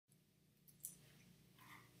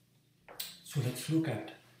So let's look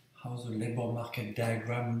at how the labor market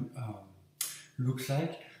diagram looks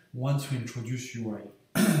like once we introduce UI.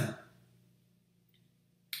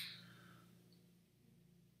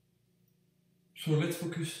 So let's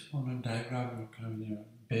focus on a diagram, kind of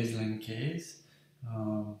a baseline case.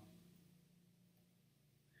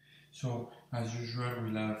 So as usual,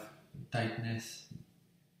 we'll have tightness.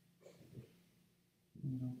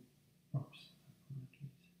 Oops.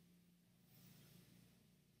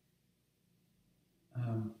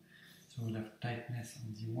 So we'll have tightness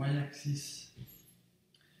on the y-axis,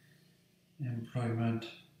 employment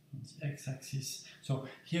on the x-axis. So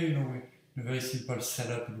here, we a very simple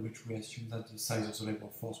setup in which we assume that the size of the labor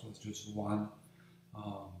force was just 1.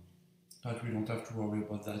 That we don't have to worry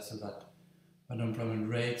about that, so that unemployment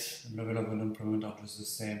rates and level of unemployment are just the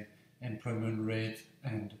same. Employment rate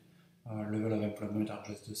and level of employment are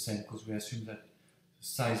just the same, because we assume that the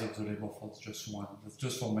size of the labor force is just 1. That's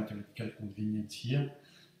just for mathematical convenience here.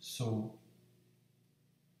 So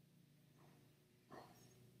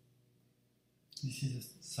this is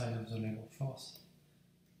the size of the labor force.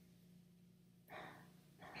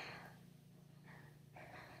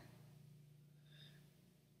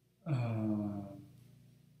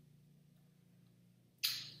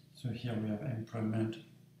 So here we have employment,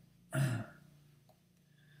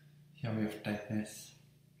 here we have tightness,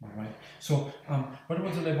 all right. So what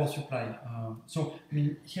about the labor supply? So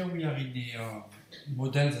here we are in a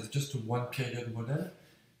model that's just a one-period model,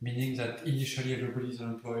 meaning that initially everybody is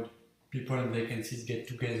unemployed, people and vacancies get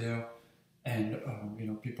together, and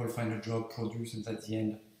people find a job, produce, and that's the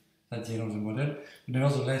end of the model. But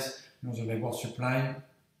nevertheless, the labor supply.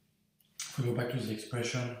 If we go back to the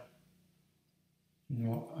expression,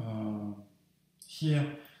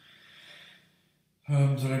 here,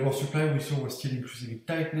 the labor supply we saw was still increasing in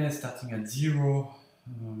tightness, starting at 0.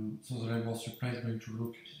 So the labor supply is going to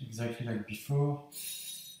look exactly like before.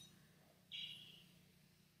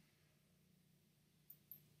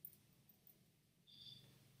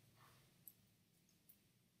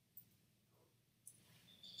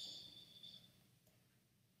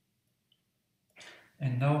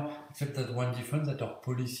 And now, except that one difference, that our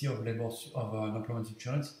policy of unemployment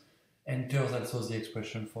insurance enters also the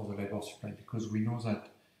expression for the labor supply, because we know that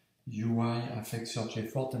UI affects search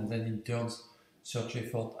effort, and then in turn, search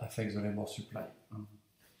effort affects the labor supply.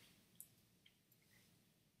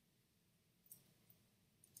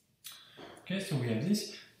 Okay, so we have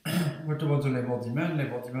this. What about the labor demand?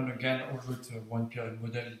 Labor demand, again, although it's a one-period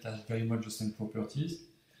model, it has very much the same properties.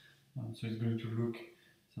 So it's going to look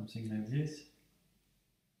something like this.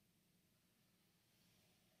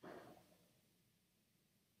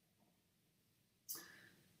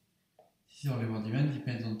 Here labor demand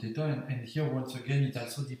depends on theta, and here once again it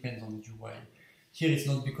also depends on UI. Here it's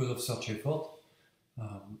not because of search effort,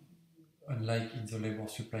 unlike in the labor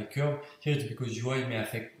supply curve. Here it's because UI may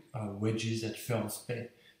affect wages that firms pay,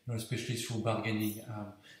 especially through bargaining.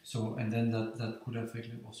 And then that could affect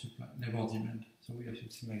labor demand. So we have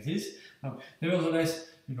something like this.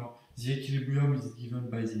 Nevertheless, the equilibrium is given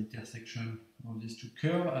by the intersection of these two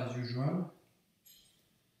curves as usual.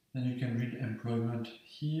 Then you can read employment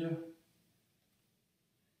here.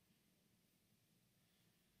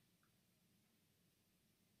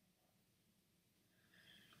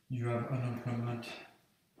 You have unemployment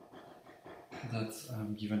that's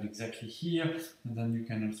given exactly here, and then you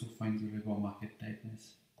can also find the labor market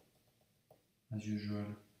tightness as usual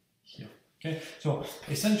here. Okay, so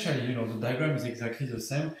essentially, the diagram is exactly the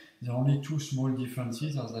same. There are only two small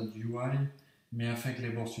differences, are that UI may affect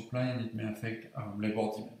labor supply and it may affect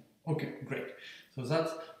labor demand. Okay, great. So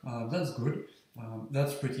that's good.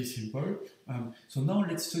 That's pretty simple. So now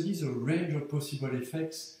let's study the range of possible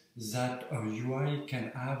effects that UI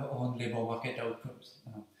can have on labor market outcomes,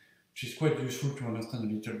 which is quite useful to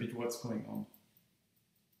understand a little bit what's going on.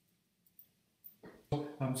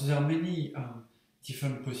 So there are many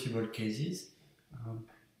different possible cases.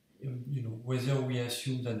 Whether we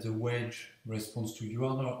assume that the wage responds to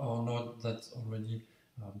UI or not, that's already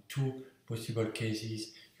two possible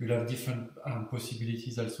cases. You'll have different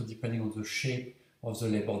possibilities also depending on the shape of the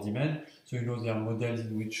labor demand. So there are models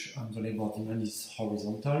in which the labor demand is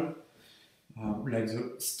horizontal, like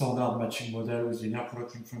the standard matching model with linear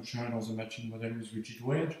production function, or the matching model with rigid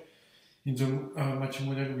wage. In the matching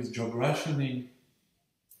model with job rationing,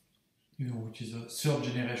 which is a third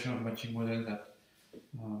generation of matching model that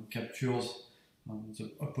captures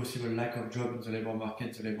a possible lack of job in the labor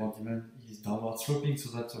market, the labor demand is downward sloping,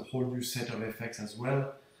 so that's a whole new set of effects as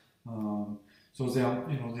well. So there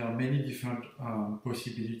are many different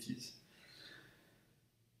possibilities.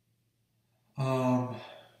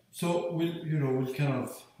 So we'll kind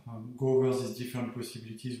of go over these different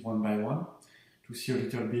possibilities one by one to see a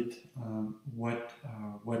little bit what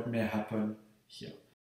may happen here.